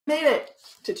Made it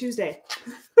to Tuesday.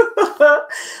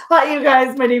 Hi, you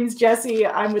guys. My name is Jessie.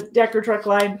 I'm with Decker Truck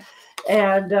Line,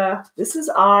 and this is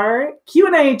our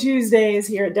Q&A Tuesdays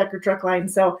here at Decker Truck Line.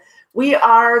 So we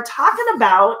are talking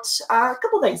about a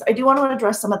couple things. I do want to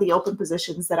address some of the open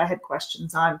positions that I had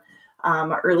questions on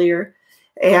earlier,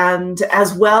 and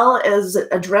as well as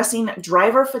addressing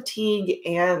driver fatigue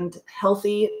and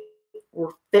healthy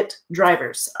or fit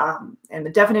drivers. And the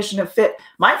definition of fit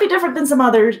might be different than some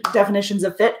other definitions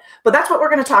of fit, but that's what we're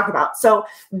going to talk about. So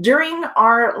during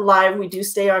our live, we do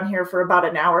stay on here for about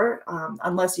an hour,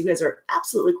 unless you guys are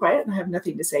absolutely quiet and have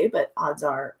nothing to say, but odds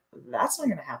are that's not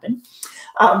going to happen.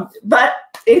 But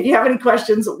if you have any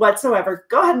questions whatsoever,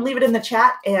 go ahead and leave it in the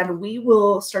chat and we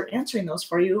will start answering those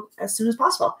for you as soon as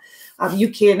possible. You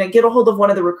can get a hold of one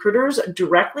of the recruiters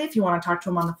directly if you want to talk to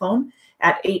them on the phone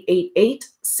at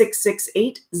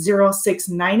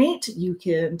 888-668-0698. You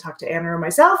can talk to Anna or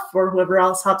myself or whoever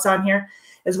else hops on here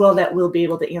as well that will be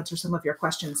able to answer some of your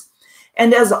questions.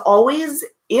 And as always,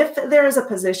 if there is a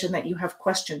position that you have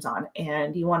questions on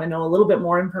and you want to know a little bit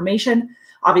more information,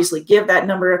 obviously give that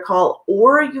number a call,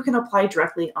 or you can apply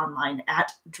directly online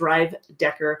at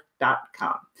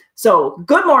drivedecker.com. So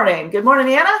good morning. Good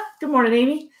morning, Anna. Good morning,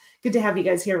 Amy. Good to have you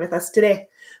guys here with us today.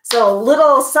 So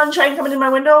little sunshine coming in my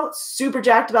window. Super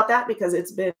jacked about that because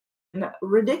it's been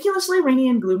ridiculously rainy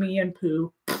and gloomy and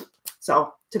poo.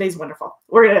 So today's wonderful.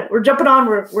 We're jumping on.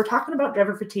 We're talking about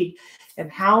driver fatigue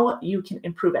and how you can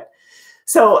improve it.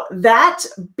 So that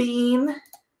being,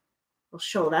 we'll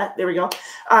show that. There we go.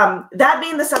 That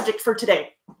being the subject for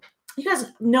today. You guys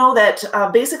know that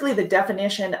basically the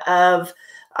definition of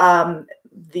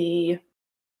the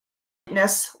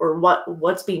fitness or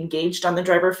what's being gauged on the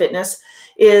driver fitness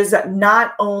is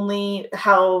not only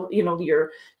how, you know,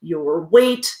 your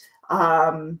weight,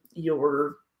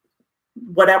 your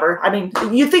whatever. I mean,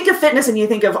 you think of fitness and you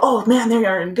think of, oh man, they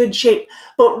are in good shape.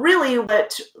 But really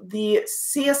what the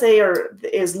CSA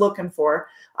is looking for,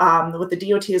 what the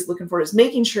DOT is looking for is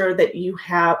making sure that you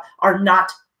are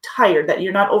not tired, that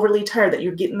you're not overly tired, that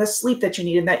you're getting the sleep that you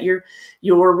need, and that your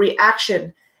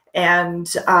reaction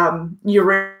and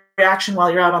your reaction while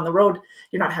you're out on the road,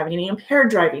 you're not having any impaired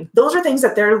driving. Those are things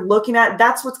that they're looking at.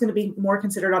 That's what's going to be more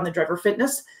considered on the driver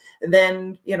fitness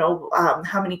than, you know,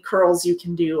 how many curls you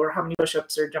can do or how many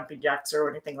push-ups or jumping jacks or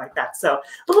anything like that. So a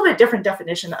little bit different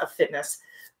definition of fitness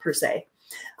per se.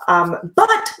 But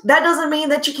that doesn't mean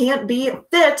that you can't be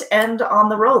fit and on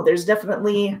the road. There's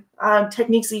definitely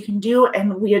techniques that you can do.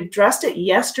 And we addressed it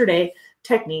yesterday,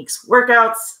 techniques,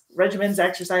 workouts, regimens,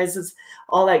 exercises,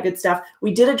 all that good stuff.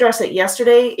 We did address it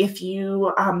yesterday. If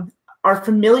you are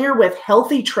familiar with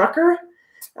Healthy Trucker,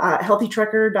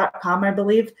 healthytrucker.com, I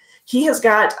believe, he has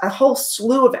got a whole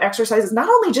slew of exercises, not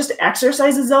only just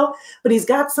exercises though, but he's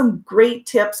got some great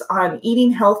tips on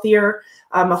eating healthier,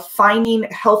 finding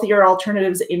healthier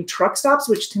alternatives in truck stops,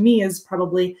 which to me is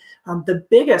probably the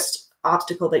biggest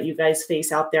obstacle that you guys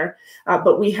face out there.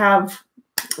 But we have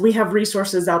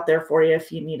resources out there for you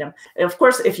if you need them. And of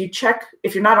course, if you're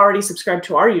not already subscribed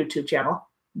to our YouTube channel,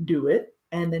 do it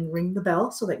and then ring the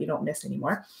bell so that you don't miss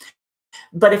anymore.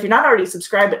 But if you're not already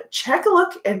subscribed, take a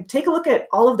look at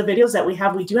all of the videos that we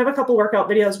have. We do have a couple workout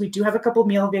videos. We do have a couple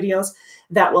meal videos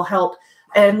that will help.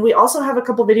 And we also have a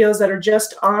couple videos that are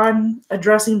just on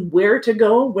addressing where to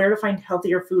go, where to find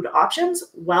healthier food options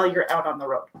while you're out on the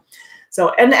road.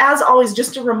 So, and as always,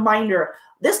 just a reminder,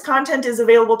 this content is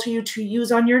available to you to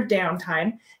use on your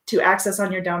downtime, to access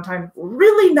on your downtime,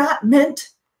 really not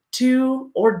meant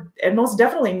to, and most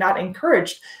definitely not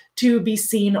encouraged to be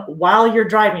seen while you're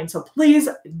driving. So please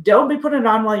don't be putting it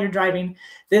on while you're driving.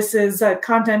 This is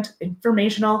content,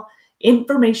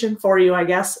 information for you, I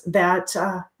guess, that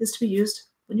is to be used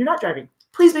when you're not driving.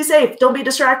 Please be safe. Don't be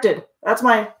distracted. That's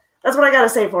what I got to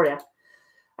say for you.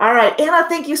 All right, Anna,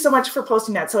 thank you so much for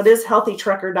posting that. So it is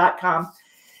healthytrucker.com.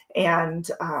 And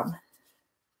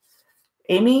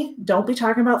Amy, don't be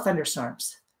talking about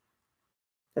thunderstorms.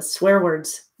 That's swear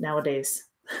words nowadays.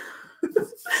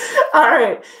 All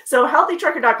right. So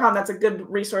healthytrucker.com, that's a good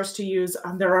resource to use.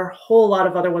 There are a whole lot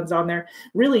of other ones on there.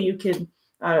 Really, you can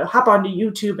hop onto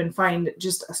YouTube and find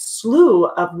just a slew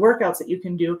of workouts that you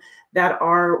can do that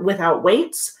are without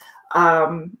weights,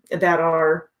 that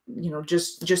are, you know,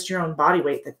 just your own body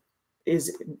weight. That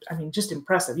is, I mean, just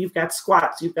impressive. You've got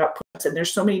squats, you've got push-ups, and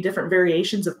there's so many different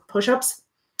variations of push-ups.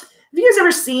 Have you guys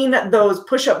ever seen those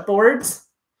push-up boards?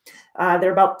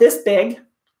 They're about this big.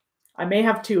 I may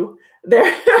have two.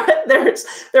 They're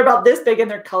about this big and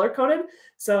they're color-coded.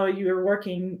 So you're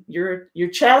working your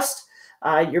chest,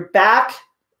 your back.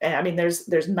 And I mean, there's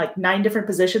like 9 different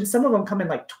positions. Some of them come in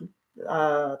like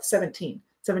 17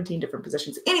 different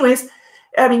positions. Anyways,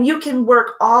 I mean, you can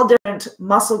work all different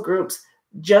muscle groups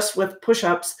just with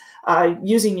push-ups,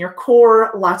 using your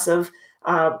core, lots of,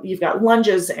 you've got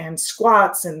lunges and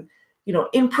squats, and, you know,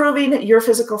 improving your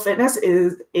physical fitness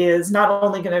is not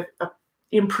only going to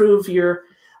improve your,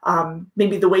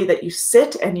 maybe the way that you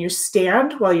sit and you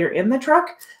stand while you're in the truck,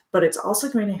 but it's also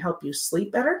going to help you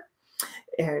sleep better.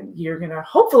 And you're going to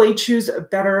hopefully choose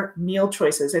better meal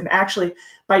choices. And actually,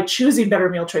 by choosing better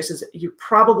meal choices, you're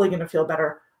probably going to feel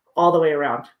better all the way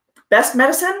around. Best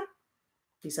medicine,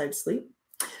 besides sleep,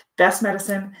 best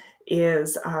medicine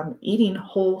is eating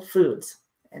whole foods.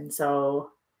 And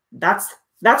so that's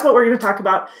what we're going to talk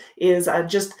about, is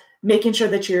just making sure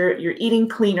that you're eating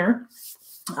cleaner,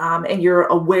 and you're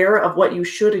aware of what you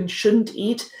should and shouldn't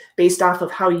eat based off of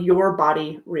how your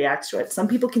body reacts to it. Some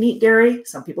people can eat dairy,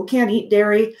 some people can't eat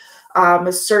dairy.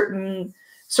 Certain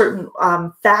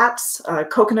fats,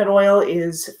 coconut oil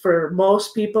is for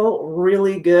most people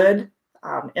really good.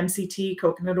 MCT,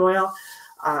 coconut oil,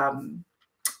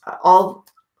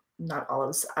 not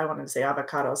olives, I wanted to say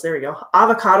avocados. There we go.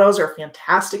 Avocados are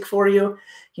fantastic for you.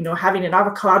 You know, having an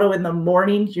avocado in the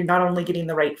morning, you're not only getting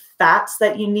the right fats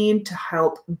that you need to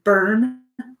help burn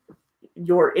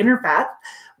your inner fat,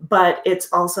 but it's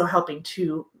also helping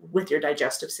with your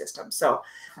digestive system. So,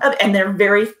 and they're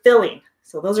very filling.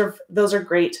 So those are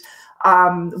great.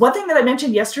 One thing that I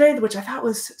mentioned yesterday, which I thought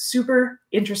was super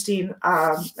interesting,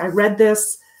 I read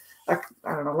this, I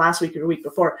don't know, last week or the week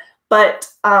before, but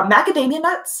macadamia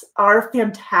nuts are a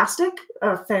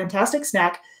fantastic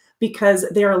snack because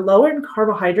they are lower in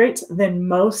carbohydrates than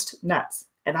most nuts.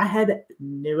 And I had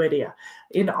no idea.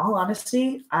 In all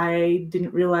honesty, I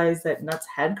didn't realize that nuts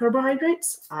had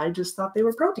carbohydrates. I just thought they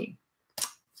were protein.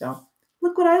 So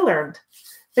look what I learned.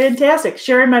 Fantastic.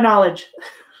 Sharing my knowledge.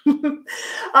 All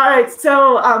right.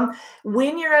 So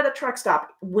when you're at a truck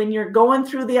stop, when you're going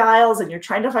through the aisles and you're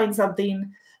trying to find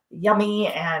something yummy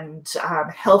and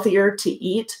healthier to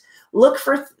eat, look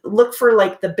for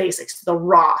like the basics, the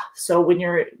raw. So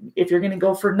if you're going to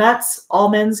go for nuts,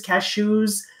 almonds,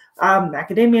 cashews,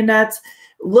 macadamia nuts,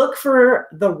 look for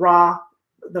the raw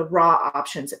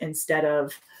options instead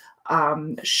of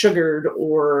sugared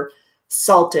or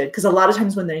salted, because a lot of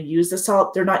times when they use the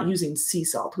salt, they're not using sea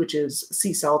salt, which is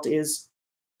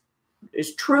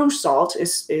true salt,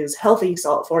 is healthy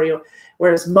salt for you,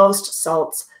 whereas most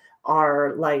salts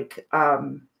are like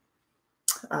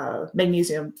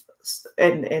magnesium,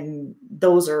 and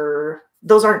those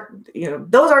aren't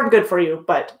good for you,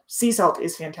 but sea salt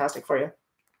is fantastic for you.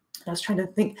 I was trying to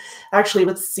think, actually,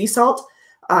 with sea salt,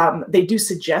 they do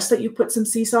suggest that you put some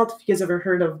sea salt. If you guys ever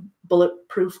heard of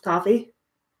bulletproof coffee,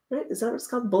 right? Is that what it's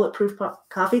called? Bulletproof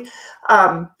coffee,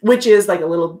 which is like a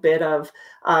little bit of,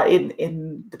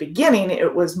 in the beginning,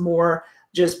 it was more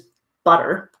just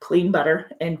butter, clean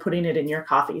butter, and putting it in your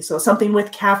coffee. So something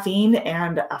with caffeine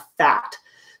and a fat.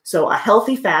 So a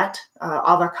healthy fat,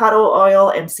 avocado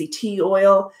oil, MCT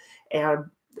oil, and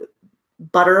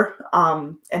butter,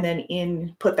 and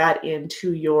then put that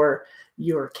into your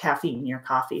caffeine, your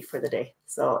coffee for the day.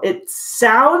 So it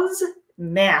sounds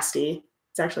nasty.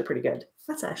 It's actually pretty good.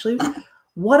 That's actually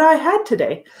what I had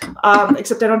today,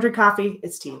 except I don't drink coffee,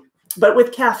 it's tea, but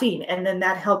with caffeine. And then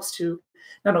that helps to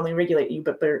not only regulate you,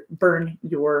 but burn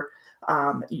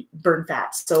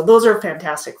fats. So those are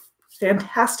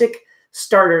fantastic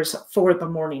starters for the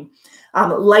morning.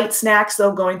 Light snacks,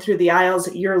 though, going through the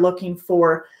aisles, you're looking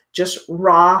for just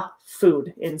raw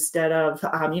food instead of,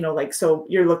 so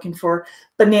you're looking for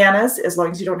bananas, as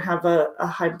long as you don't have a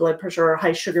high blood pressure or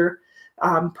high sugar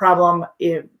problem.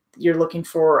 If you're looking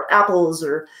for apples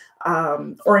or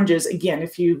oranges, again,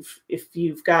 if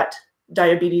you've got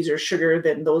diabetes or sugar,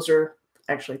 then those are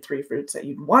actually 3 fruits that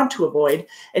you'd want to avoid,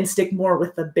 and stick more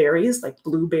with the berries, like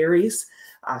blueberries,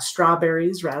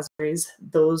 strawberries, raspberries.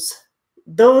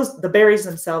 The berries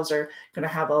themselves are going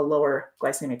to have a lower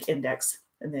glycemic index,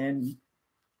 and then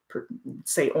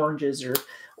say oranges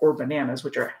or bananas,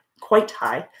 which are quite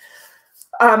high,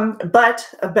 but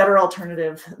a better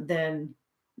alternative than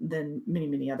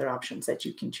many other options that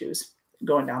you can choose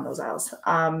going down those aisles.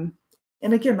 And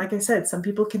again, like I said, some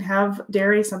people can have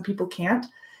dairy, some people can't.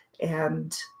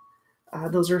 And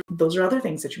those are other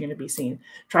things that you're going to be seeing.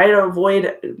 Try to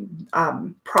avoid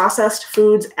processed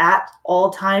foods at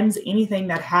all times. Anything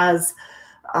that has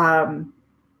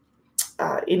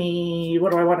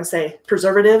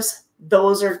preservatives.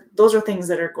 Those are things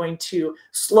that are going to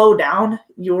slow down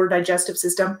your digestive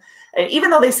system. And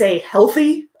even though they say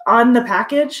healthy on the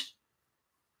package,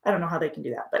 I don't know how they can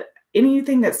do that, but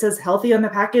anything that says healthy on the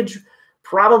package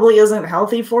probably isn't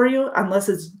healthy for you unless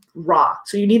it's raw.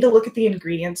 So you need to look at the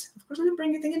ingredients. Of course, I didn't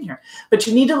bring anything in here, but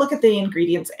you need to look at the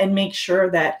ingredients and make sure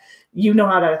that you know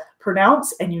how to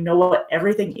pronounce and you know what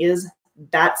everything is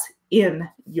that's in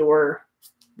your,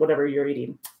 whatever you're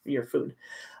eating, your food.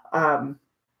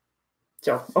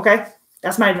 So, okay,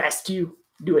 that's my advice to you.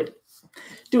 Do it.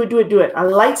 Do it. A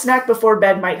light snack before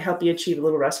bed might help you achieve a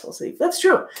little restful sleep. That's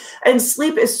true. And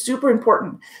sleep is super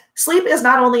important. Sleep is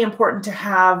not only important to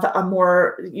have a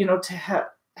more, to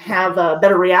have a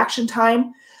better reaction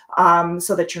time,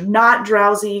 so that you're not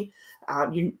drowsy,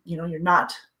 you're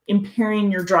not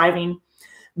impairing your driving,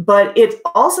 but it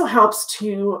also helps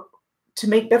to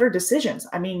make better decisions.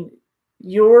 I mean,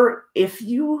 if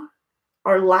you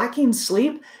are lacking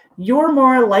sleep, you're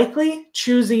more likely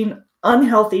choosing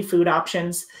unhealthy food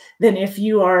options than if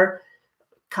you are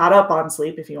caught up on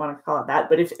sleep, if you want to call it that.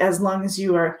 But as long as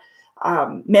you are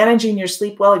managing your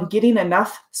sleep well and getting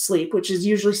enough sleep, which is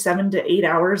usually 7 to 8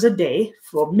 hours a day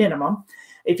for minimum.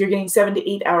 If you're getting 7 to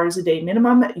 8 hours a day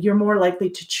minimum, you're more likely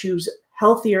to choose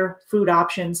healthier food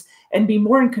options and be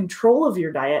more in control of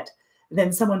your diet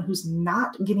than someone who's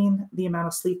not getting the amount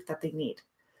of sleep that they need.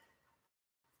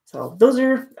 So those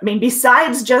are,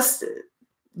 besides just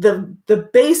the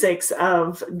basics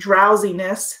of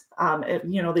drowsiness,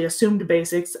 the assumed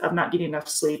basics of not getting enough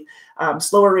sleep,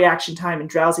 slower reaction time and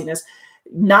drowsiness,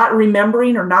 not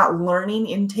remembering or not learning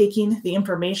in taking the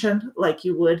information like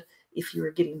you would if you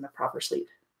were getting the proper sleep.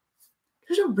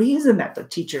 There's a reason that the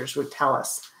teachers would tell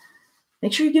us,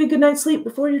 make sure you get a good night's sleep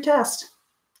before your test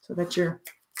so that you're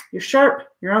sharp,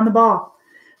 you're on the ball.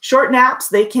 Short naps,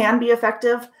 they can be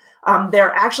effective.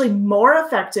 They're actually more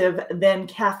effective than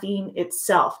caffeine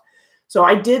itself. So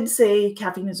I did say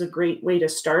caffeine is a great way to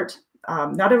start.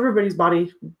 Not everybody's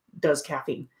body does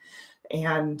caffeine.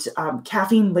 And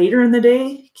caffeine later in the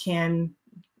day can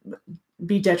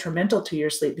be detrimental to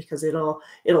your sleep because it'll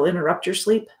interrupt your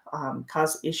sleep,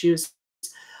 cause issues.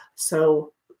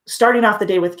 So starting off the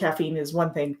day with caffeine is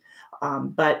one thing,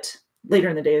 but later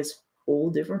in the day is a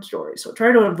whole different story. So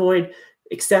try to avoid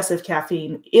excessive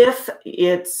caffeine. If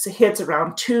it hits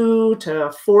around 2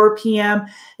 to 4 p.m.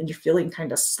 and you're feeling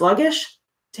kind of sluggish,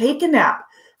 take a nap.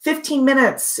 15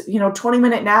 minutes,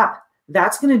 20-minute nap,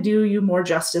 that's going to do you more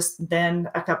justice than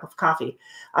a cup of coffee.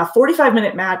 A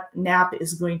 45-minute nap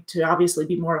is going to obviously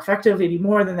be more effective. Any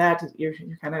more than that, you're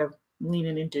kind of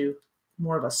leaning into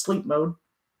more of a sleep mode.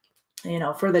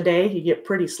 For the day, you get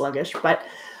pretty sluggish, but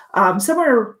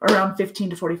somewhere around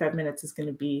 15 to 45 minutes is going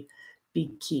to be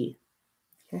key.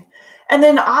 Okay. And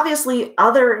then obviously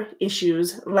other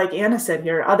issues, like Anna said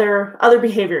here, other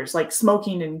behaviors like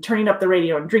smoking and turning up the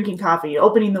radio and drinking coffee,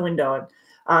 opening the window,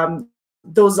 and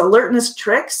those alertness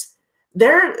tricks,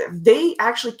 they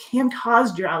actually can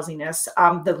cause drowsiness.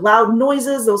 The loud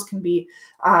noises, those can be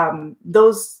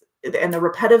those, and the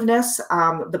repetitiveness,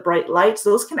 the bright lights,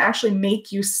 those can actually make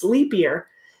you sleepier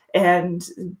and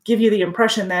give you the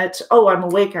impression that, oh, I'm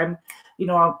awake, I'm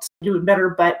doing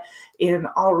better. But in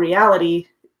all reality,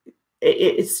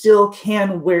 it still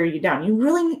can wear you down.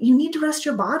 You need to rest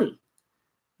your body.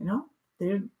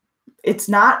 It's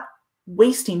not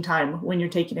wasting time when you're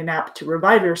taking a nap to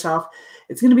revive yourself.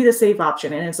 It's going to be the safe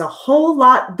option. And it's a whole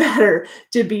lot better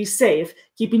to be safe,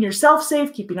 keeping yourself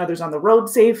safe, keeping others on the road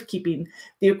safe, keeping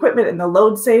the equipment and the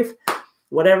load safe,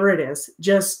 whatever it is.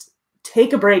 Just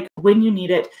take a break when you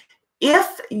need it.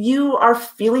 If you are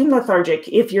feeling lethargic,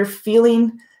 if you're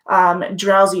feeling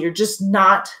drowsy, you're just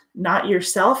not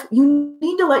yourself, you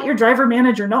need to let your driver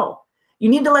manager know. You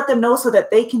need to let them know so that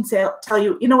they can tell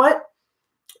you, you know what,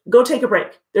 go take a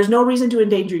break. There's no reason to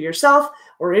endanger yourself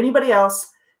or anybody else.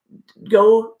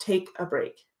 Go take a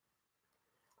break.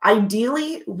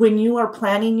 Ideally, when you are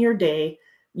planning your day,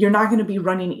 you're not going to be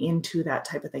running into that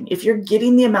type of thing. If you're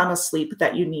getting the amount of sleep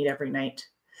that you need every night,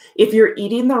 if you're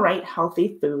eating the right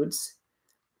healthy foods,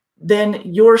 then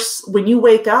when you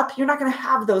wake up, you're not going to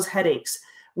have those headaches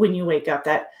when you wake up.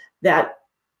 I'm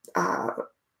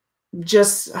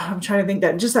trying to think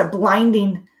that just that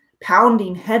blinding,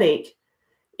 pounding headache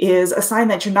is a sign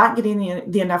that you're not getting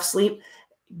enough sleep,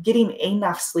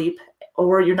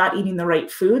 or you're not eating the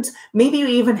right foods. Maybe you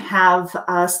even have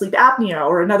sleep apnea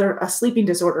or a sleeping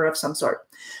disorder of some sort.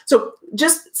 So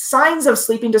just signs of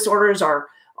sleeping disorders are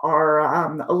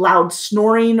loud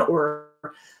snoring or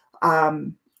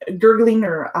gurgling,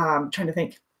 or trying to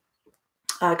think,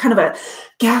 kind of a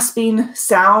gasping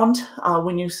sound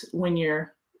when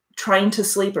you're trying to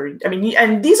sleep,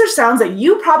 and these are sounds that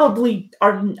you probably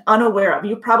are unaware of.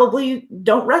 You probably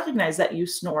don't recognize that you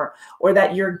snore or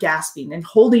that you're gasping and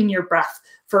holding your breath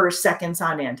for seconds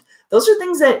on end. Those are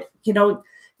things that,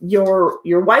 your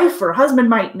wife or husband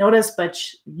might notice, but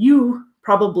you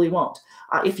probably won't.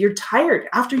 If you're tired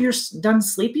after you're done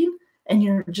sleeping and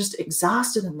you're just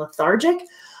exhausted and lethargic,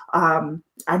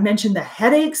 I mentioned the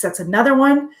headaches. That's another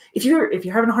one. If you're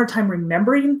having a hard time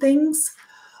remembering things,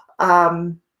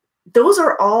 those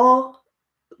are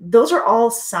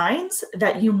all signs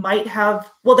that you might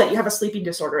have, well, that you have a sleeping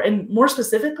disorder, and more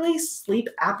specifically, sleep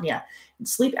apnea. And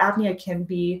sleep apnea can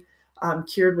be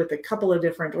cured with a couple of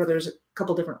different, or there's a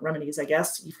couple different remedies, I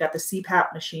guess. You've got the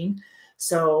CPAP machine.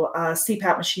 So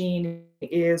CPAP machine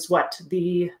is what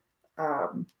the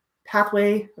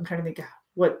pathway. I'm trying to think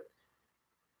what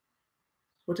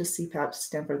does CPAP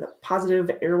stand for? The positive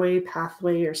airway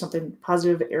pathway or something.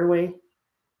 Positive airway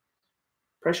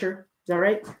pressure. Is that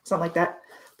right? Something like that.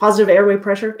 Positive airway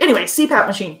pressure. Anyway, CPAP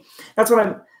machine. That's what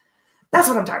I'm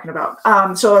talking about.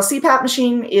 So a CPAP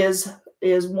machine is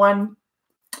one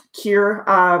cure.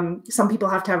 Some people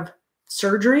have to have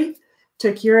surgery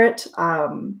to cure it.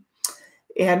 And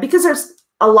because there's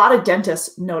a lot of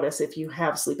dentists notice if you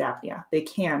have sleep apnea, they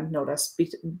can notice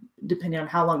depending on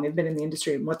how long they've been in the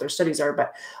industry and what their studies are.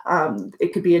 But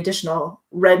it could be additional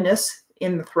redness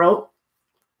in the throat.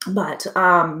 But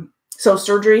so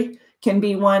surgery can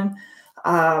be one.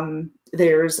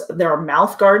 There are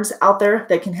mouth guards out there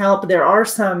that can help. There are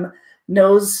some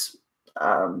nose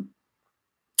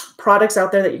products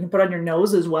out there that you can put on your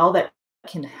nose as well that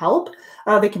can help.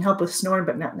 They can help with snoring,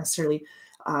 but not necessarily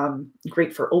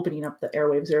great for opening up the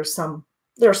airwaves. There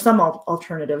are some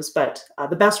alternatives, but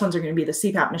the best ones are going to be the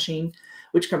CPAP machine,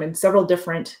 which come in several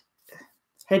different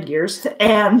headgears,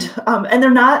 and they're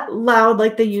not loud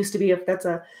like they used to be, if that's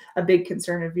a big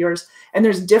concern of yours. And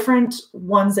there's different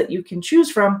ones that you can choose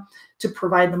from to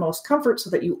provide the most comfort so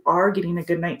that you are getting a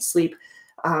good night's sleep.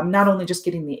 Not only just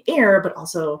getting the air, but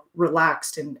also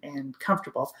relaxed and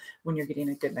comfortable when you're getting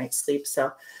a good night's sleep.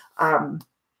 So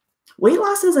weight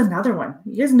loss is another one.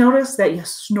 You guys notice that you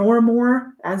snore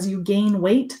more as you gain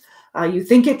weight. You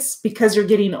think it's because you're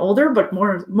getting older, but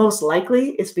most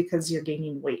likely it's because you're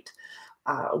gaining weight.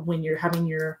 When you're having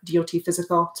your DOT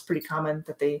physical, it's pretty common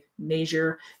that they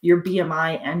measure your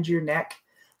BMI and your neck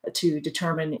to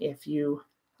determine if you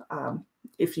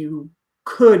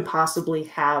could possibly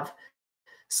have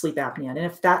sleep apnea. And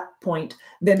if that point,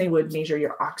 then they would measure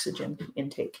your oxygen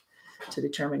intake to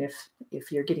determine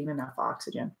if you're getting enough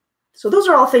oxygen. So those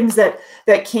are all things that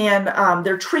can,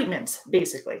 they're treatments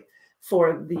basically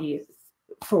for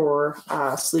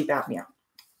sleep apnea.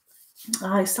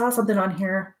 I saw something on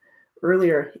here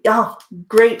earlier. Oh,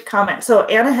 great comment. So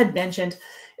Anna had mentioned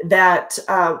that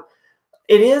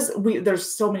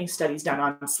there's so many studies done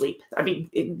on sleep. I mean,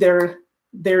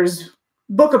 there's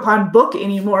book upon book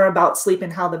anymore about sleep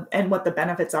and what the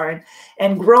benefits are.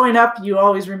 And growing up, you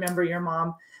always remember your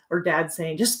mom or dad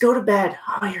saying, just go to bed.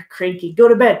 Oh, you're cranky. Go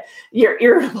to bed. You're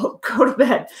irritable. Go to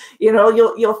bed.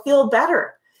 You'll feel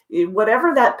better.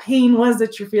 Whatever that pain was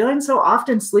that you're feeling, so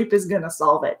often sleep is going to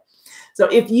solve it. So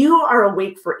if you are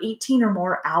awake for 18 or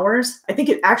more hours, I think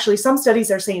actually some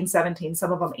studies are saying 17,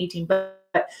 some of them 18, but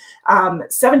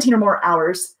 17 or more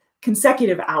hours,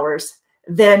 consecutive hours,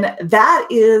 then that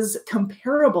is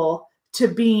comparable to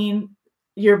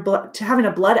having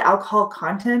a blood alcohol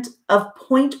content of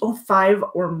 0.05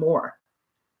 or more.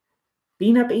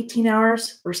 Being up 18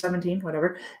 hours or 17,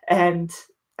 whatever, and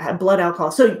blood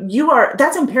alcohol. So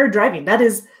that's impaired driving.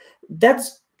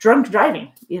 That's drunk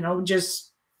driving, just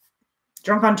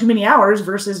drunk on too many hours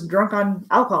versus drunk on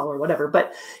alcohol or whatever.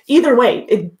 But either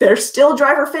way, they're still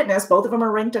driver fitness. Both of them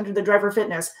are ranked under the driver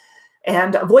fitness,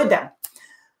 and avoid them.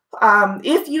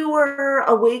 If you were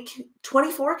awake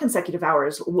 24 consecutive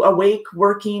hours, awake,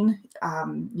 working,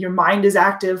 your mind is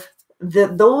active,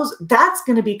 that's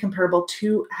going to be comparable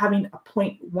to having a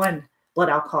 0.1 blood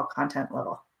alcohol content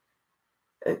level.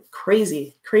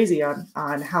 Crazy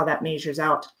on how that measures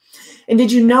out. And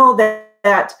did you know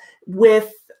that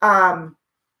with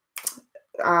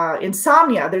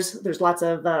insomnia, there's lots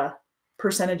of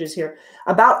percentages here.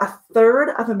 About a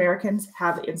third of Americans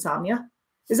have insomnia.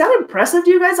 Is that impressive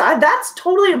to you guys? That's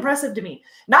totally impressive to me.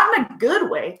 Not in a good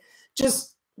way.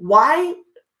 Just why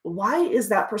is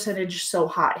that percentage so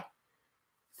high?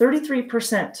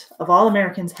 33% of all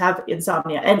Americans have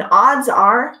insomnia, and odds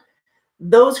are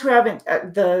those who haven't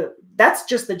that's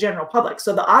just the general public.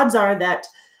 So the odds are that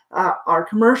our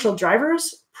commercial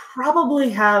drivers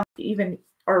probably even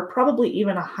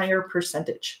a higher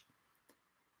percentage.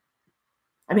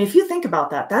 I mean, if you think about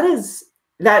that,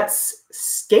 that's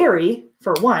scary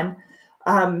for one.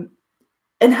 And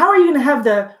how are you going to have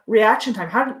the reaction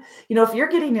time? If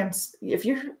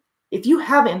you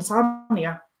have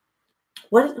insomnia,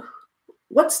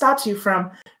 what stops you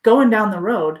from going down the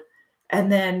road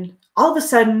and then all of a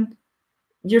sudden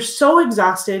you're so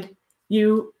exhausted,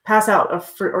 you pass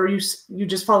out or you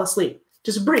just fall asleep.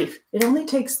 Just brief. It only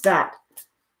takes that.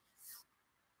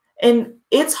 And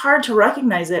it's hard to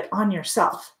recognize it on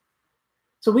yourself.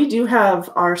 So we do have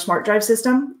our smart drive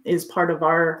system is part of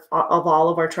all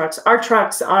of our trucks. Our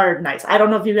trucks are nice. I don't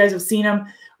know if you guys have seen them.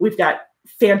 We've got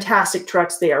fantastic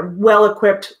trucks. They are well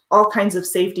equipped, all kinds of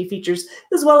safety features,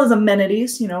 as well as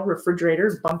amenities,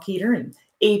 refrigerator, bunk heater, and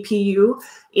APU,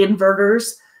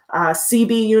 inverters,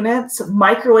 CB units,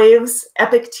 microwaves,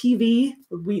 Epic TV.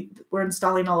 We're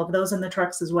installing all of those in the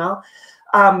trucks as well.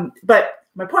 But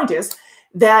my point is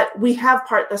that we have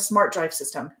the smart drive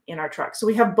system in our truck. So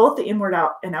we have both the inward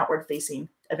out and outward facing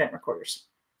event recorders.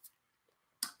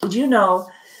 Did you know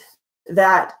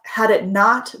that had it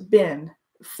not been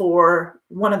for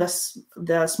one of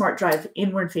the smart drive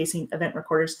inward facing event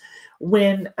recorders,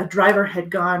 when a driver had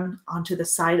gone onto the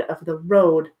side of the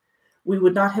road, we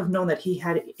would not have known that he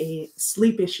had a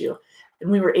sleep issue, and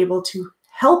we were able to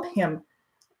help him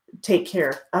take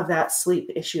care of that sleep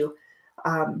issue.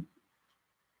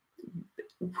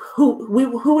 Who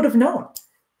would have known?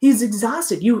 He's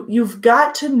exhausted. You've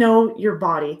got to know your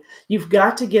body. You've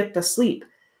got to get the sleep.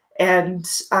 And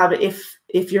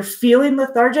if you're feeling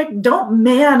lethargic, don't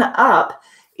man up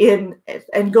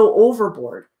and go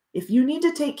overboard. If you need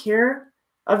to take care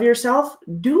of yourself,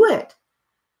 do it.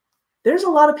 There's a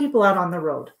lot of people out on the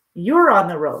road. You're on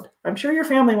the road. I'm sure your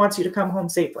family wants you to come home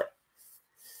safely.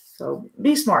 So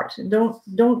be smart and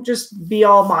don't just be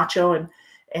all macho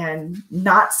and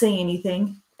not say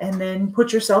anything and then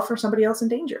put yourself or somebody else in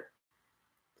danger.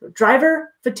 So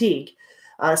driver fatigue,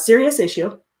 a serious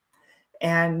issue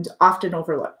and often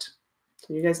overlooked.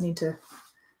 So you guys need to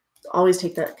always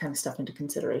take that kind of stuff into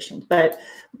consideration. But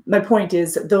my point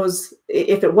is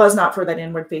if it was not for that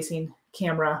inward facing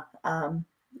camera,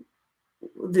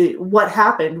 what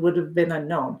happened would have been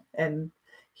unknown. And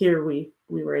here we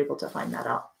were able to find that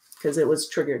out because it was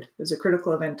triggered. It was a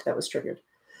critical event that was triggered.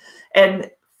 And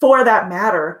for that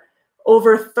matter,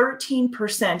 over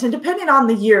 13%, and depending on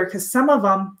the year, because some of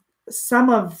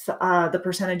the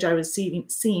percentage I was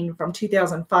seeing from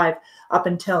 2005 up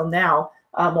until now,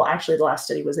 well, actually the last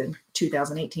study was in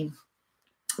 2018.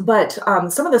 But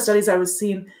some of the studies I was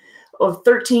seeing of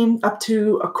 13 up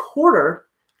to a quarter,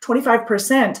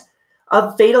 25%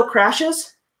 of fatal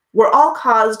crashes were all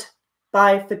caused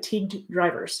by fatigued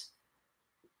drivers.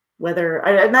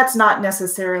 And that's not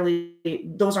necessarily,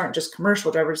 those aren't just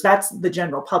commercial drivers, that's the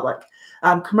general public.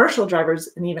 Commercial drivers,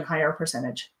 an even higher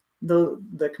percentage.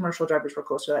 The commercial drivers were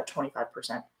closer to that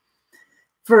 25%.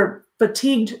 For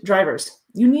fatigued drivers,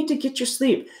 you need to get your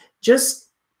sleep. Just,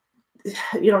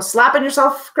 slapping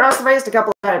yourself across the face a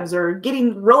couple of times or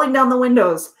rolling down the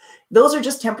windows. Those are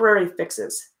just temporary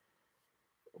fixes.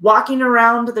 Walking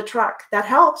around the truck, that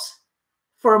helps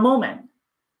for a moment.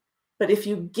 But if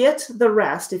you get the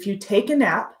rest, if you take a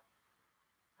nap,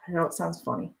 I know it sounds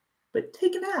funny, but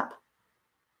take a nap.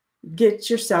 Get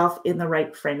yourself in the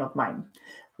right frame of mind.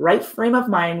 Right frame of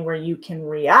mind where you can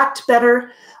react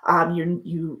better.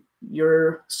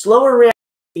 Your slower reactions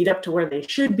speed up to where they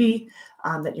should be,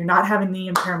 that you're not having the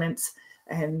impairments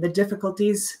and the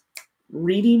difficulties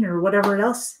reading or whatever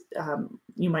else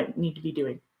you might need to be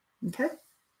doing. Okay?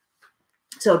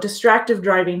 So distractive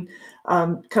driving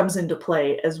comes into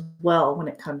play as well when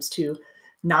it comes to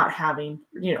not having,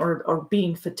 or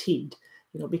being fatigued,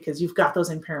 because you've got those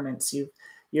impairments,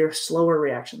 your slower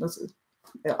reaction,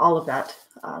 all of that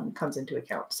comes into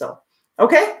account. So,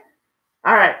 okay.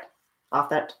 All right. Off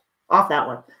that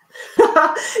one.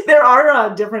 There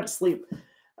are different sleep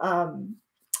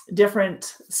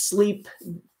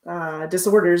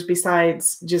disorders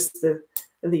besides just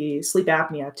the sleep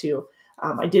apnea too.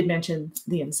 I did mention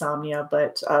the insomnia,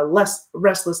 but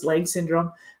restless leg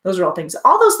syndrome. Those are all things.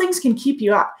 All those things can keep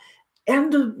you up.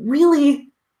 And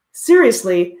really,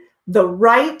 seriously, the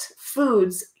right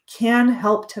foods can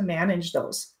help to manage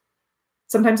those.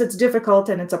 Sometimes it's difficult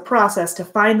and it's a process to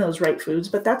find those right foods,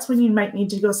 but that's when you might need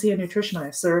to go see a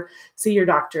nutritionist or see your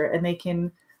doctor, and they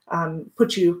can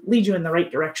lead you in the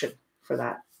right direction for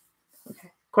that.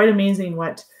 Okay, quite amazing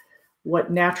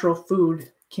what natural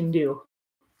food can do.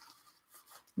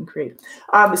 Create.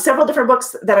 Several different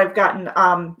books that I've gotten.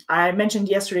 I mentioned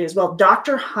yesterday as well.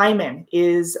 Dr. Hyman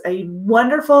is a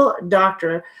wonderful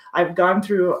doctor. I've gone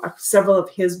through several of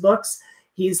his books.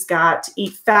 He's got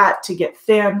Eat Fat to Get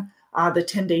Thin, the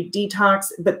 10-Day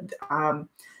Detox, but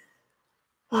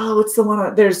what's the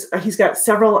one? He's got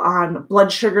several on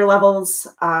blood sugar levels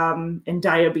and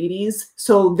diabetes.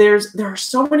 So there are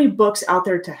so many books out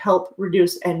there to help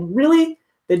reduce, and really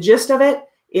the gist of it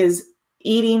is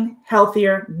eating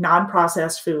healthier,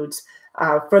 non-processed foods,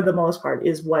 for the most part,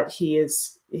 is what he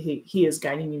is he is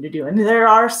guiding you to do. And there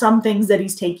are some things that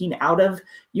he's taking out of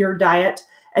your diet,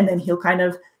 and then he'll kind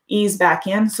of ease back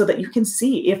in so that you can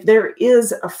see if there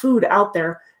is a food out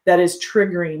there that is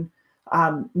triggering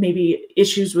maybe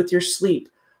issues with your sleep,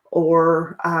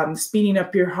 or speeding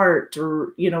up your heart,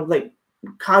 or, you know, like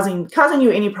causing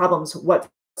you any problems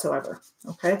whatsoever.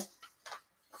 Okay.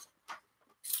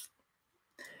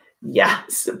 Yeah.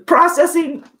 So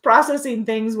processing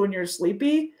things when you're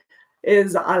sleepy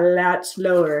is a lot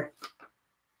slower.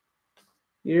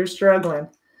 You're struggling.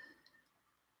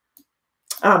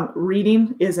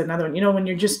 Reading is another one. You know, when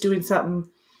you're just doing something,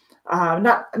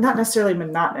 not necessarily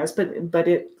monotonous, but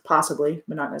it possibly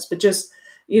monotonous, but just,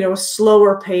 you know, a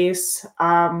slower pace.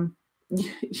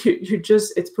 You're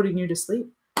just, it's putting you to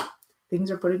sleep. Things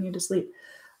are putting you to sleep.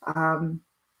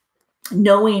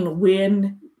 Knowing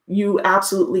when you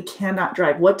absolutely cannot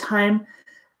drive, what time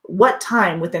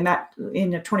within that,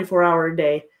 in a 24-hour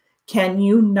day, can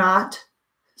you not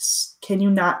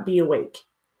be awake?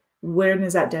 When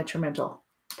is that detrimental?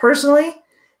 Personally,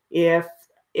 if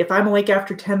I'm awake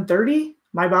after 10:30,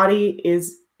 my body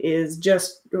is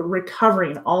just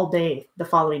recovering all day the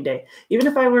following day. Even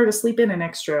if I were to sleep in an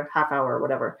extra half hour or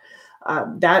whatever,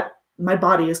 that my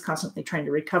body is constantly trying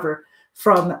to recover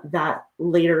from that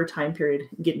later time period,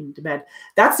 getting to bed.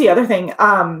 That's the other thing.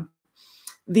 I'm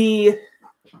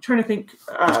trying to think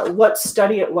what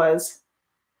study it was,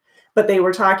 but they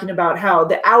were talking about how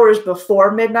the hours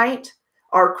before midnight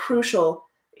are crucial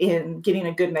in getting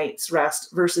a good night's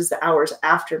rest versus the hours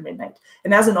after midnight.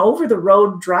 And as an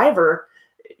over-the-road driver,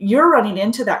 you're running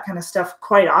into that kind of stuff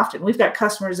quite often. We've got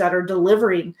customers that are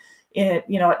delivering at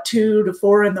 2 to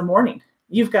 4 in the morning.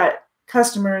 You've got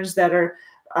customers that are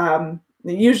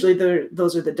usually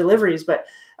those are the deliveries, but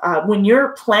when you're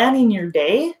planning your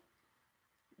day,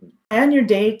 plan your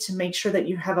day to make sure that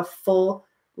you have a full,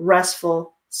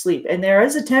 restful sleep. And there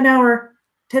is a 10-hour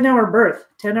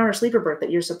sleeper berth that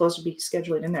you're supposed to be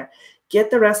scheduling in there. Get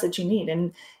the rest that you need.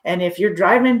 And if you're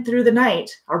driving through the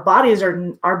night, our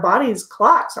body's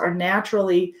clocks are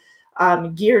naturally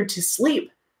geared to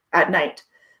sleep at night.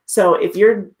 So if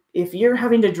you're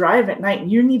having to drive at night,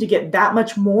 you need to get that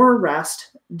much more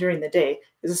rest during the day,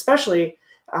 because especially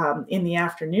in the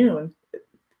afternoon,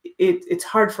 it's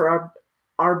hard for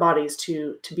our bodies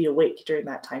to be awake during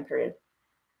that time period.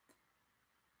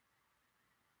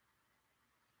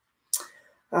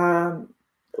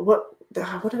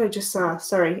 What did I just saw?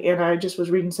 Sorry, Anna, I just was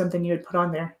reading something you had put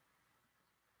on there.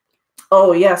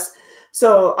 Oh, yes.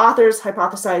 So authors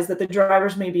hypothesize that the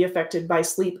drivers may be affected by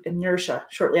sleep inertia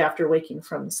shortly after waking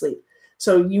from sleep.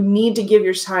 So you need to give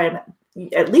your time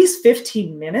at least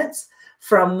 15 minutes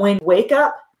from when you wake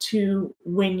up to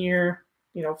when you're,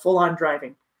 full on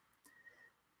driving.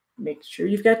 Make sure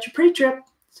you've got your pre-trip.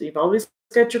 So you've always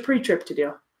got your pre-trip to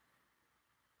do.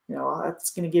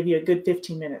 That's going to give you a good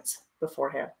 15 minutes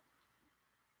beforehand.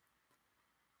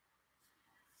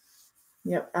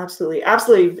 Yep, absolutely.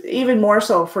 Absolutely. Even more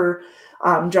so for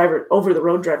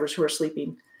over-the-road drivers who are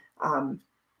sleeping,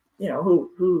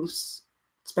 who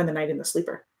spend the night in the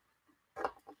sleeper.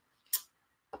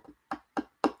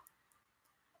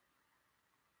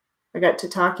 I got to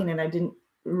talking and I didn't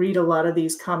read a lot of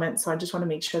these comments, so I just want to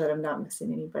make sure that I'm not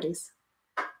missing anybody's.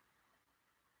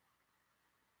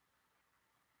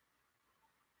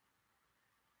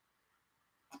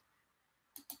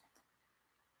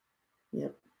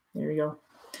 Yep, there we go.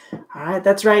 All right,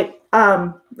 that's right.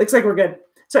 Looks like we're good.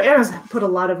 So Anna's put a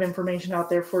lot of information out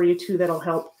there for you too that'll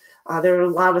help. There are a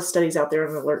lot of studies out there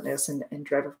on alertness and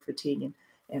driver fatigue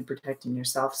and protecting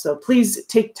yourself. So please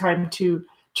take time to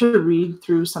read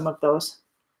through some of those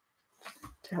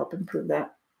to help improve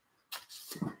that.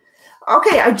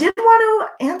 Okay, I did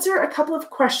want to answer a couple of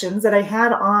questions that I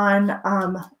had on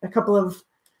a couple of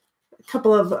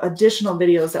additional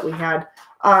videos that we had.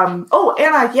 Oh,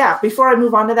 Anna, yeah, before I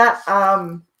move on to that,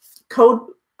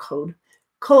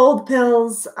 cold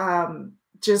pills,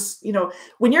 just,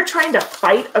 when you're trying to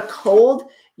fight a cold,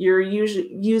 you're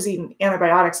usually using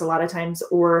antibiotics a lot of times,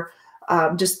 or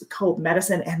just cold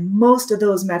medicine. And most of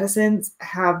those medicines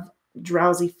have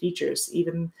drowsy features.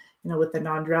 Even, with the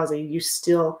non-drowsy, you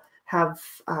still have,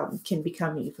 can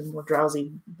become even more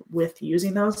drowsy with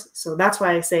using those. So that's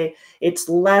why I say it's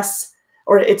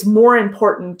it's more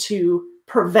important to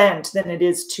prevent than it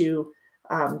is to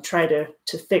try to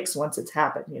fix once it's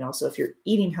happened. So if you're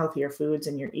eating healthier foods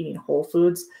and you're eating whole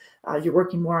foods, you're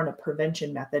working more on a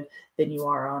prevention method than you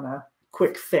are on a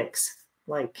quick fix.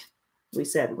 Like we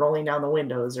said, rolling down the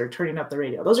windows or turning up the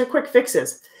radio. Those are quick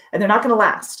fixes and they're not going to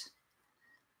last.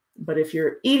 But if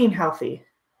you're eating healthy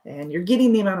and you're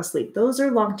getting the amount of sleep, those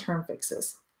are long-term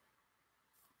fixes.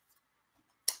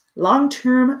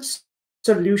 long-term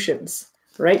solutions,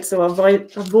 right? So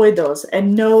avoid those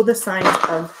and know the signs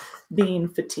of being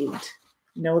fatigued.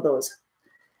 Know those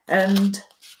and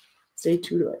stay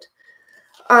true to it.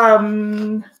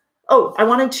 Oh, I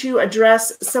wanted to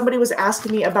address, somebody was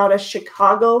asking me about a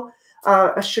Chicago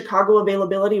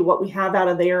availability, what we have out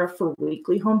of there for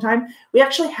weekly home time. We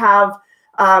actually have,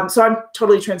 so I'm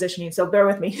totally transitioning, so bear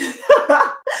with me.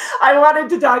 I wanted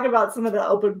to talk about some of the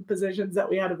open positions that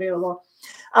we had available.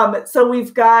 So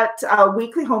we've got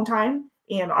weekly home time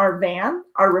in our van,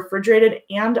 our refrigerated,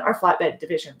 and our flatbed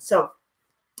division. So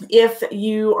if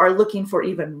you are looking for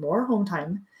even more home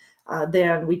time,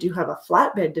 then we do have a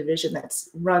flatbed division that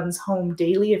runs home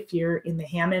daily. If you're in the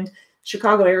Hammond,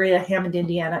 Chicago area, Hammond,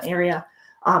 Indiana area,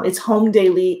 it's home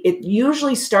daily. It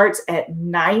usually starts at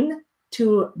 9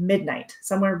 to midnight,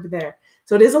 somewhere there.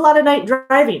 So it is a lot of night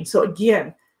driving. So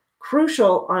again,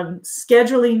 crucial on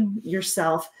scheduling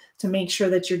yourself to make sure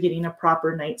that you're getting a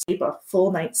proper night's sleep, a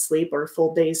full night's sleep or a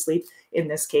full day's sleep in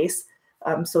this case,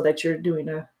 so that you're doing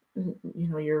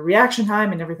your reaction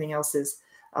time and everything else is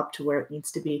up to where it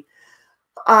needs to be.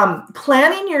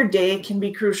 Planning your day can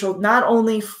be crucial, not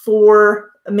only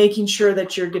for making sure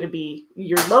that your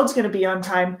load's going to be on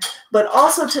time, but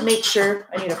also to make sure,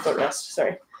 I need a footrest,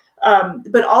 sorry.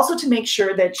 But also to make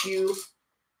sure that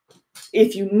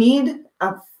if you need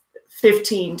a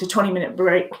 15 to 20 minute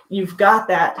break, you've got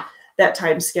that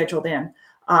time scheduled in,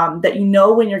 that you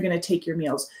know when you're going to take your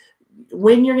meals.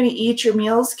 When you're going to eat your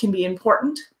meals can be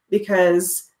important,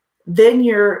 because then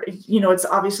it's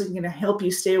obviously going to help you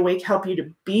stay awake, help you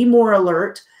to be more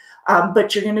alert,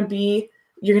 but you're going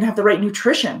to have the right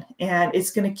nutrition, and it's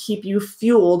going to keep you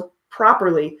fueled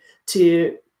properly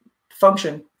to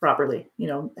function properly,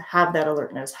 have that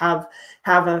alertness, have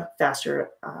a faster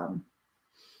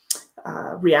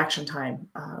reaction time,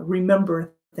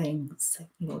 remember things.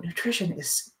 Nutrition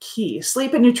is key.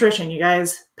 Sleep and nutrition, you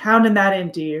guys, pounding that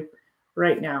into you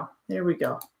right now. There we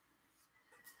go.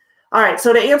 All right,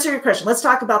 so to answer your question, let's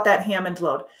talk about that Hammond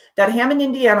load. That Hammond,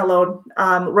 Indiana load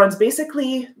runs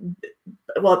basically,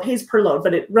 well, it pays per load,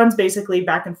 but it runs basically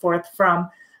back and forth from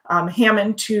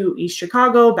Hammond to East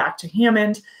Chicago, back to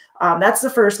Hammond. That's the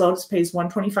first load. It pays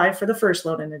 $125 for the first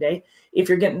load in a day. If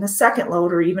you're getting a second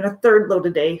load or even a third load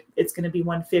a day, it's going to be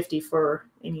 $150 for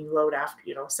any load after,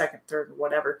 second, third,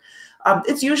 whatever.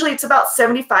 It's about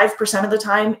 75% of the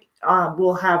time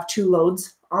we'll have 2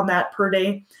 loads on that per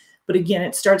day. But again,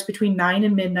 it starts between 9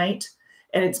 and midnight,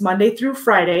 and it's Monday through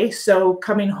Friday. So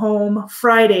coming home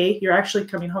Friday, you're actually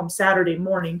coming home Saturday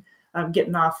morning,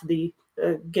 getting off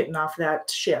that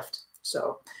shift.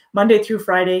 So Monday through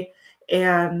Friday,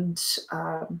 and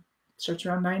starts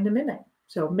around 9 to midnight.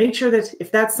 So make sure that if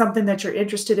that's something that you're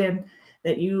interested in,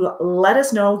 that you let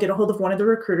us know, get a hold of one of the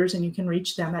recruiters, and you can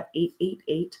reach them at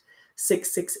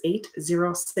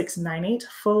 888-668-0698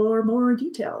 for more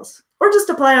details. Or just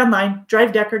apply online,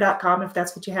 drivedecker.com, if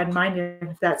that's what you had in mind, and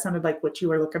if that sounded like what you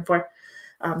were looking for.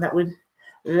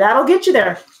 That'll get you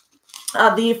there.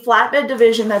 The flatbed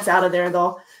division that's out of there,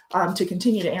 though, to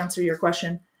continue to answer your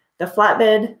question, the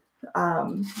flatbed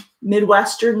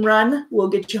Midwestern run will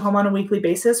get you home on a weekly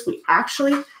basis. We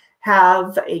actually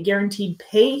have a guaranteed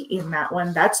pay in that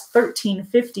one. That's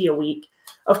 $13.50 a week.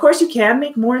 Of course, you can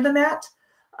make more than that.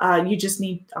 You just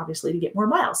need, obviously, to get more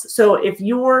miles. So if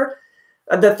you're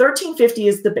the $13.50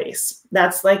 is the base.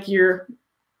 That's like your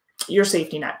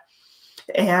safety net.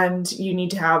 And you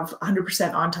need to have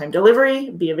 100% on-time delivery,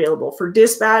 be available for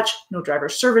dispatch, no driver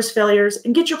service failures,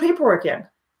 and get your paperwork in.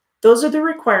 Those are the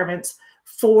requirements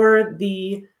for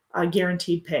the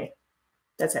guaranteed pay.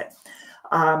 That's it.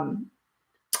 And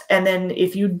then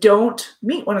if you don't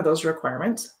meet one of those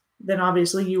requirements, then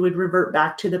obviously you would revert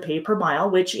back to the pay per mile,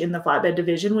 which in the flatbed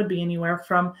division would be anywhere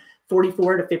from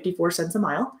 44 to 54 cents a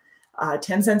mile.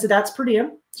 10 cents of that's per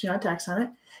diem, so you're not taxed on it.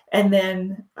 And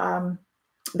then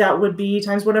that would be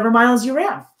times whatever miles you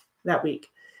ran that week.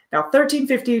 Now,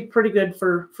 $13.50, pretty good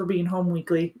for being home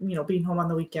weekly, being home on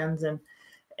the weekends and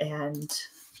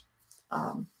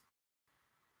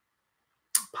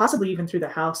possibly even through the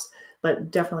house,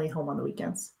 but definitely home on the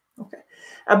weekends. Okay.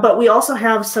 But we also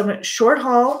have some short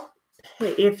haul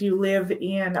if you live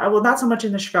in, not so much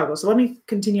in the Chicago. So let me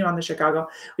continue on the Chicago.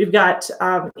 We've got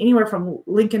anywhere from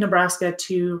Lincoln, Nebraska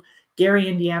to Gary,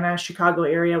 Indiana, Chicago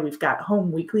area. We've got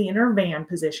home weekly in our van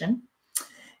position.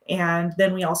 And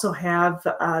then we also have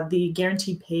the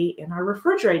guaranteed pay in our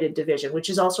refrigerated division, which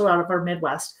is also out of our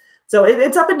Midwest. So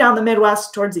it's up and down the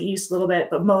Midwest towards the east a little bit,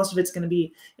 but most of it's going to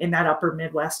be in that upper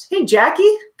Midwest. Hey,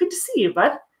 Jackie, good to see you,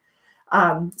 bud.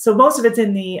 So most of it's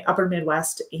in the upper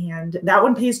Midwest, and that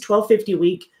one pays $12.50 a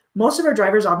week. Most of our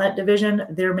drivers on that division,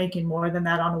 they're making more than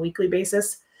that on a weekly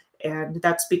basis. And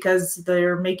that's because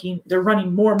they're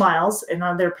running more miles, and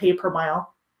on their pay per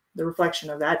mile, the reflection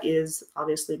of that is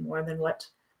obviously more than what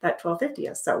that 1250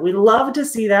 is. So we love to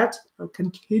see that. I'll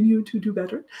continue to do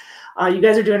better. You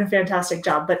guys are doing a fantastic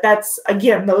job. But that's,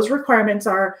 again, those requirements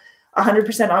are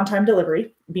 100% on-time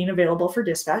delivery, being available for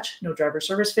dispatch, no driver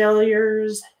service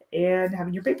failures, and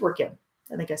having your paperwork in.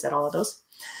 I think I said all of those.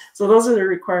 So those are the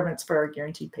requirements for our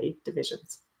guaranteed pay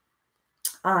divisions.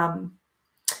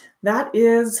 That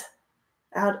is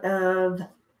out of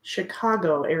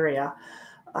Chicago area.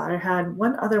 I had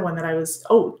one other one that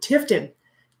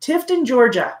Tifton,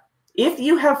 Georgia. If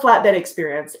you have flatbed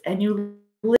experience and you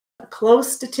live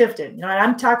close to Tifton,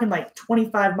 I'm talking like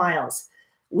 25 miles,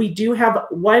 we do have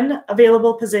one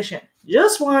available position,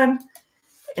 just one,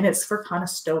 and it's for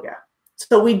Conestoga.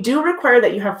 So we do require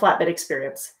that you have flatbed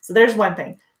experience. So there's one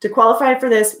thing. To qualify for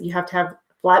this, you have to have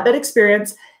flatbed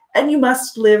experience, and you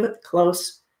must live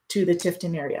close to the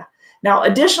Tifton area. Now,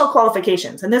 additional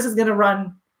qualifications, and this is going to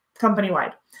run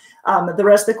company-wide. The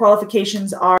rest of the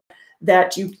qualifications are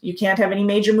that you can't have any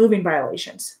major moving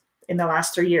violations in the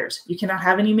last 3 years. You cannot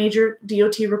have any major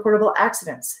DOT reportable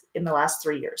accidents in the last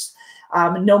 3 years.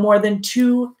 No more than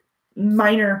 2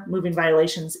 minor moving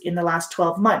violations in the last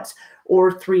 12 months,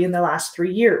 or 3 in the last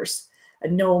 3 years.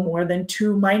 No more than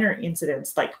 2 minor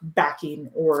incidents like backing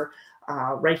or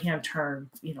right-hand turn,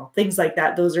 things like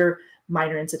that. Those are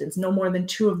minor incidents. No more than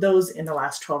 2 of those in the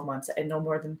last 12 months, and no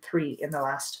more than 3 in the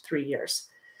last 3 years.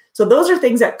 So those are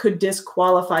things that could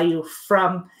disqualify you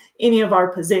from any of our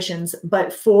positions.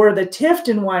 But for the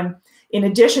Tifton one, in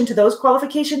addition to those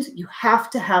qualifications, you have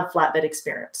to have flatbed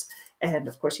experience. And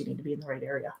of course, you need to be in the right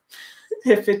area.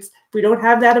 If we don't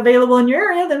have that available in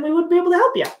your area, then we wouldn't be able to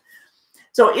help you.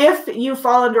 So if you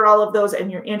fall under all of those and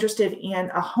you're interested in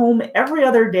a home every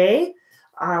other day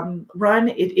run,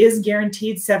 it is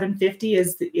guaranteed.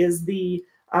 $750 is the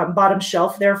bottom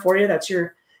shelf there for you. That's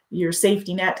your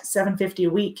safety net, $750 a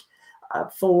week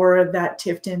for that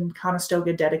Tifton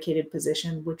Conestoga dedicated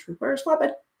position, which requires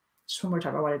flatbed. Just one more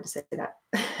time, I wanted to say that.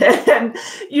 And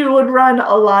you would run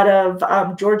a lot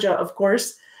of Georgia, of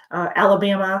course,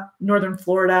 Alabama, Northern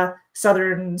Florida,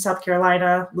 South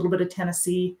Carolina, a little bit of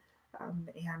Tennessee,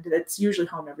 and it's usually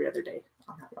home every other day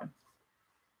on that one.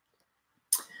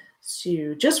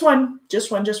 So just one.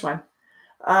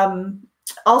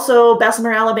 Also,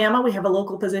 Bessemer, Alabama, we have a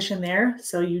local position there.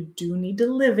 So you do need to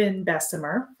live in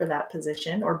Bessemer for that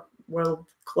position, or real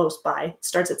close by. It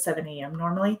starts at 7 a.m.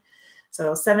 normally.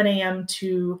 So 7 a.m.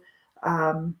 to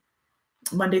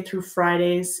Monday through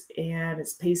Fridays, and it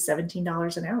pays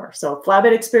 $17 an hour. So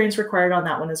flatbed experience required on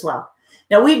that one as well.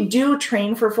 Now, we do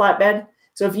train for flatbed.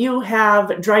 So if you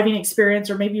have driving experience,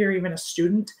 or maybe you're even a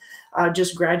student,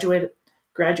 just graduated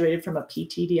from a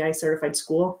PTDI certified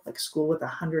school, like a school with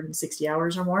 160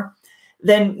 hours or more,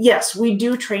 then yes, we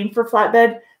do train for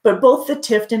flatbed, but both the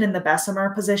Tifton and the Bessemer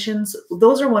positions,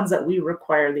 those are ones that we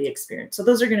require the experience. So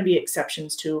those are going to be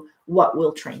exceptions to what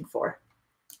we'll train for.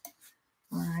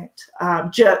 All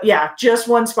right. Just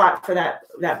one spot for that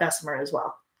Bessemer as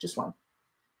well. Just one.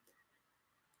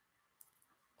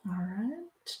 All right.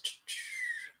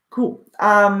 Cool.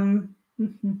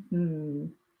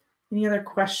 Any other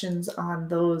questions on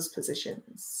those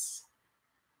positions?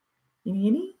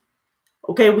 Any?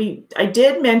 Okay, I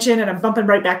did mention, and I'm bumping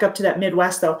right back up to that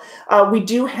Midwest though. We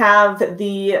do have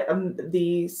the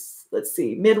let's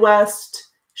see, Midwest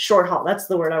short haul. That's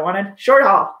the word I wanted. Short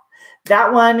haul.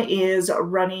 That one is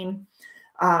running.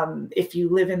 If you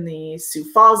live in the Sioux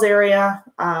Falls area,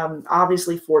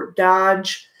 obviously Fort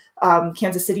Dodge,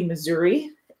 Kansas City,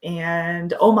 Missouri,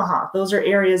 and Omaha. Those are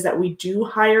areas that we do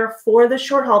hire for the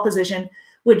short haul position,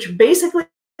 which basically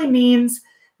means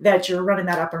that you're running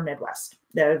that upper Midwest,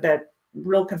 that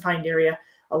real confined area.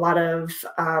 A lot of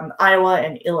Iowa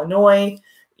and Illinois,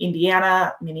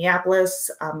 Indiana, Minneapolis,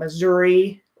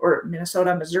 Missouri, or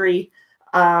Minnesota, Missouri.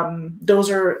 Those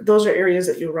are areas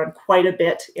that you'll run quite a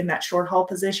bit in that short haul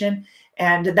position.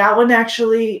 And that one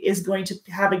actually is going to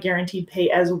have a guaranteed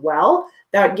pay as well.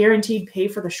 That guaranteed pay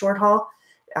for the short haul,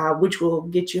 which will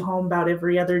get you home about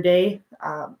every other day,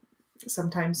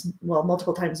 sometimes, well,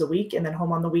 multiple times a week, and then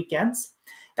home on the weekends.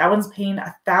 That one's paying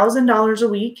 $1,000 a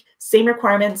week, same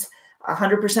requirements,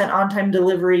 100% on-time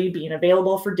delivery, being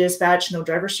available for dispatch, no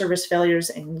driver service failures,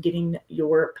 and getting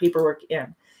your paperwork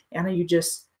in. Anna, you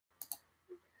just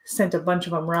sent a bunch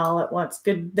of them all at once.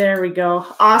 Good, there we go.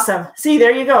 Awesome. See,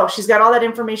 there you go. She's got all that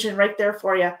information right there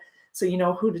for you, so you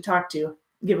know who to talk to.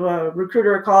 Give a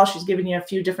recruiter a call. She's giving you a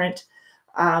few different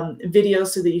videos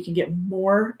so that you can get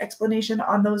more explanation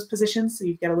on those positions, so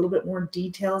you've got a little bit more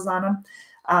details on them.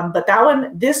 But that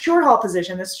one, this short haul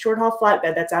position, this short haul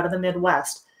flatbed that's out of the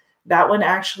Midwest, That one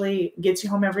actually gets you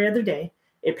home every other day.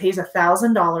 It pays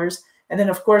 $1,000. And then,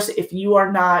 of course, if you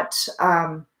are not,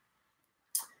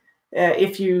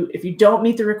 if you don't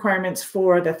meet the requirements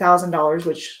for the $1,000,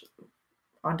 which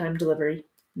on-time delivery,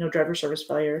 no driver service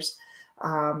failures,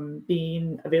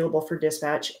 being available for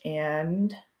dispatch,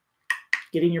 and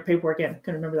getting your paperwork in.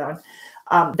 Couldn't remember that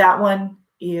one. That one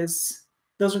is,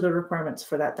 those are the requirements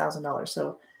for that $1,000.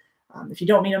 So if you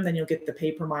don't meet them, then you'll get the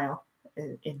pay per mile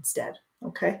instead.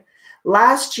 Okay.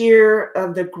 Last year,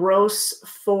 the gross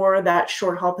for that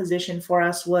short haul position for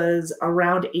us was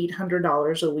around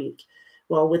 $800 a week.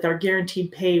 Well, with our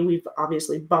guaranteed pay, we've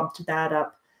obviously bumped that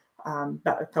up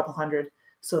about a couple hundred,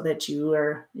 so that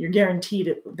you're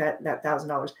guaranteed that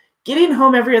 $1,000. Getting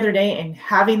home every other day and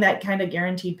having that kind of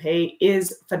guaranteed pay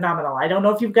is phenomenal. I don't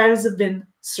know if you guys have been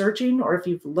searching or if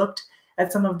you've looked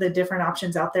at some of the different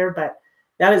options out there, but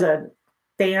that is a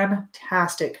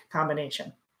fantastic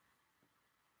combination.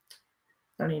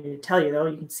 I don't need to tell you though,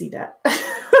 you can see that.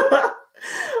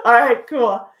 All right,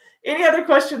 cool. Any other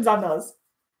questions on those?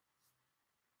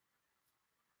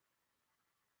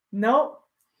 Nope.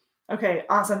 Okay,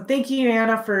 awesome. Thank you,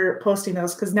 Anna, for posting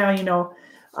those, because now you know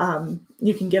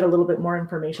you can get a little bit more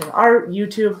information. Our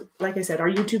YouTube, like I said, our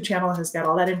YouTube channel has got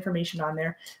all that information on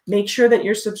there. Make sure that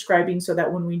you're subscribing so that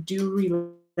when we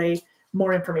do relay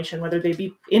more information, whether they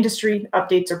be industry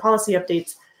updates or policy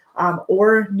updates,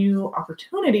 or new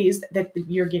opportunities, that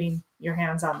you're getting your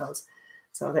hands on those,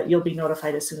 so that you'll be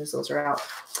notified as soon as those are out.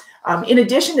 In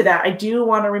addition to that, I do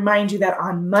want to remind you that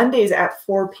on Mondays at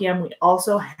 4 p.m., we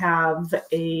also have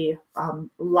a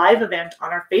live event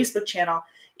on our Facebook channel.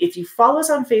 If you follow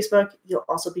us on Facebook, you'll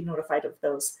also be notified of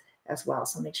those as well.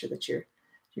 So make sure that you're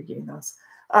getting those.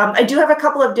 I do have a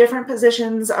couple of different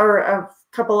positions, or a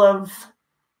couple of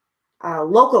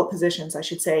local positions, I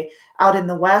should say, out in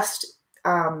the West.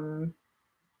 Let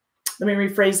me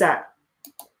rephrase that.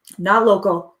 Not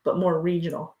local, but more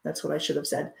regional. That's what I should have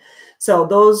said. So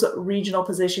those regional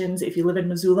positions, if you live in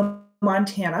Missoula,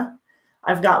 Montana,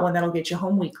 I've got one that'll get you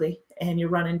home weekly, and you're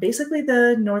running basically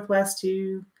the Northwest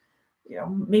to,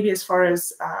 maybe as far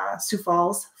as Sioux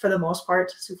Falls for the most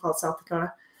part, Sioux Falls, South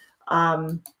Dakota,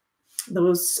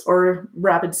 those, or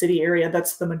Rapid City area.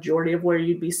 That's the majority of where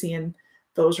you'd be seeing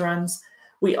those runs.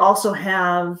 We also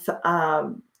have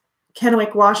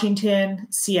Kennewick, Washington,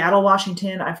 Seattle,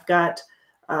 Washington. I've got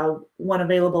one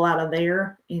available out of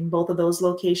there in both of those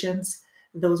locations.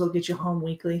 Those will get you home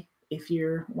weekly. If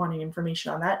you're wanting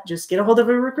information on that, just get a hold of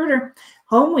a recruiter.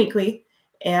 Home weekly,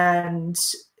 and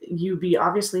you be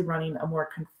obviously running a more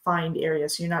confined area.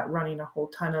 So you're not running a whole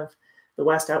ton of the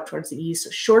West out towards the East. So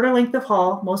shorter length of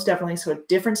haul, most definitely. So a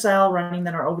different style running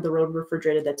than our over-the-road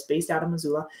refrigerated that's based out of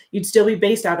Missoula. You'd still be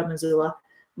based out of Missoula,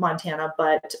 Montana,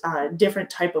 but different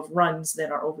type of runs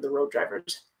than our over-the-road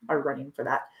drivers are running for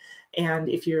that. And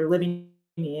if you're living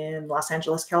in Los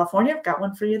Angeles, California, I've got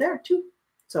one for you there too.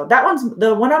 So that one's,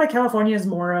 the one out of California is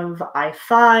more of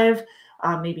I-5,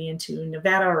 maybe into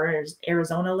Nevada or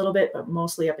Arizona a little bit, but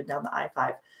mostly up and down the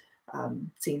I-5.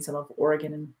 Seeing some of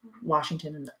Oregon and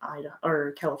Washington and Idaho,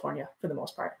 or California for the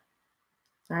most part.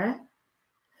 All right,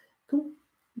 cool.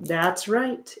 That's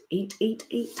right,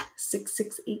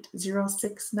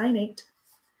 888-668-0698.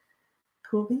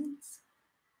 Cool beans.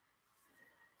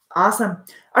 Awesome.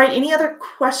 All right, any other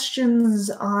questions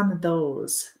on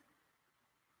those?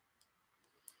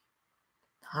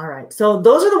 All right, so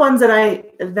those are the ones that I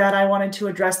wanted to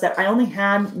address, that I only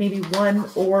had maybe one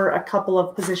or a couple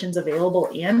of positions available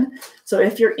in. So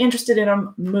if you're interested in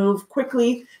them, move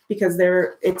quickly, because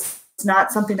it's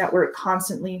not something that we're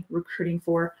constantly recruiting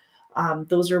for.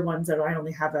 Those are ones that I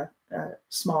only have a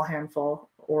small handful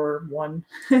or one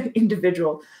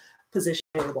individual position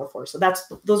available for. So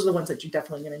those are the ones that you're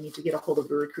definitely going to need to get a hold of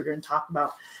a recruiter and talk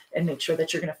about, and make sure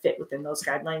that you're going to fit within those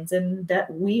guidelines, and that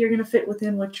we are going to fit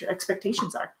within what your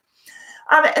expectations are.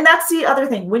 And that's the other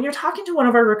thing. When you're talking to one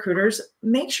of our recruiters,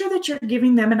 make sure that you're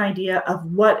giving them an idea of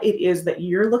what it is that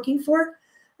you're looking for,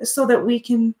 so that we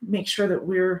can make sure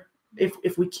that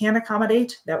if we can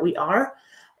accommodate, that we are.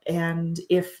 And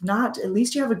if not, at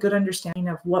least you have a good understanding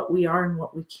of what we are and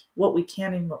what we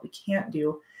can and what we can't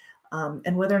do.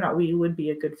 And whether or not we would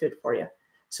be a good fit for you.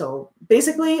 So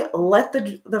basically, let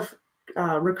the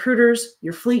recruiters,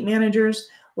 your fleet managers,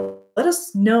 let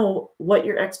us know what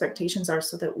your expectations are,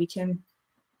 so that we can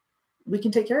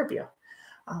take care of you.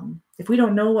 If we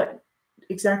don't know what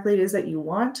exactly it is that you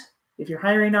want, if you're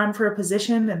hiring on for a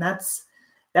position and that's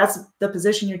the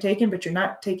position you're taking, but you're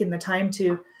not taking the time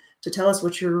to tell us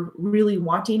what you're really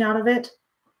wanting out of it,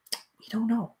 we don't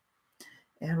know.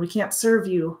 And we can't serve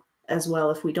you as well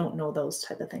if we don't know those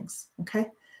type of things. Okay.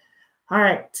 All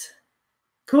right.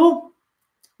 Cool.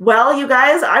 Well, you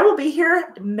guys, I will be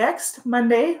here next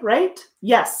Monday, right?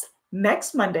 Yes,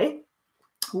 next Monday,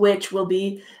 which will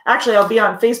be, actually, I'll be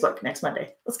on Facebook next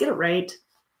Monday. Let's get it right.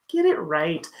 Get it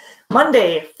right.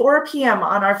 Monday, 4 p.m.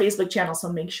 on our Facebook channel.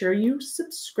 So make sure you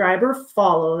subscribe or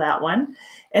follow that one.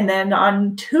 And then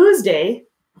on Tuesday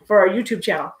for our YouTube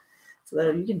channel. So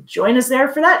that you can join us there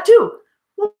for that too.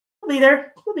 We'll be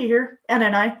there. We'll be here. Anna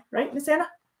and I, right, Miss Anna?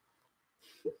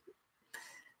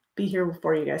 Be here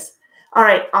for you guys. All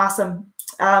right, awesome.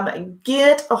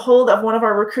 Get a hold of one of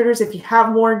our recruiters if you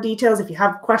have more details, if you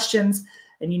have questions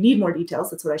and you need more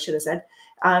details. That's what I should have said.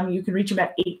 You can reach them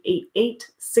at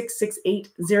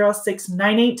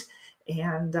 888-668-0698.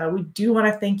 And we do want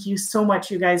to thank you so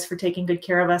much, you guys, for taking good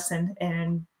care of us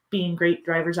and being great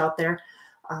drivers out there.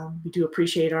 We do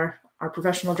appreciate our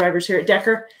professional drivers here at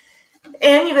Decker.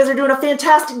 And you guys are doing a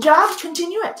fantastic job.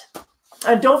 Continue it.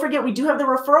 Don't forget, we do have the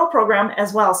referral program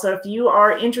as well. So if you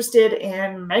are interested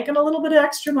in making a little bit of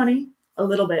extra money, a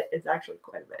little bit, it's actually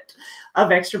quite a bit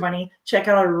of extra money, check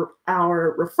out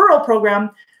our referral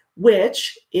program,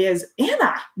 which is,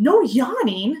 Anna, no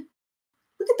yawning.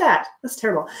 Look at that. That's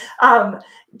terrible.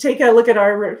 Take a look at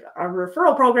our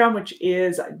referral program, which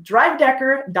is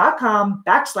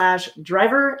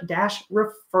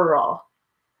drivedecker.com/driver-referral.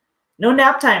 No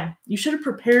nap time. You should have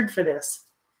prepared for this.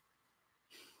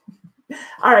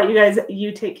 All right, you guys,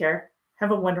 you take care.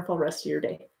 Have a wonderful rest of your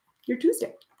day, your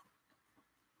Tuesday.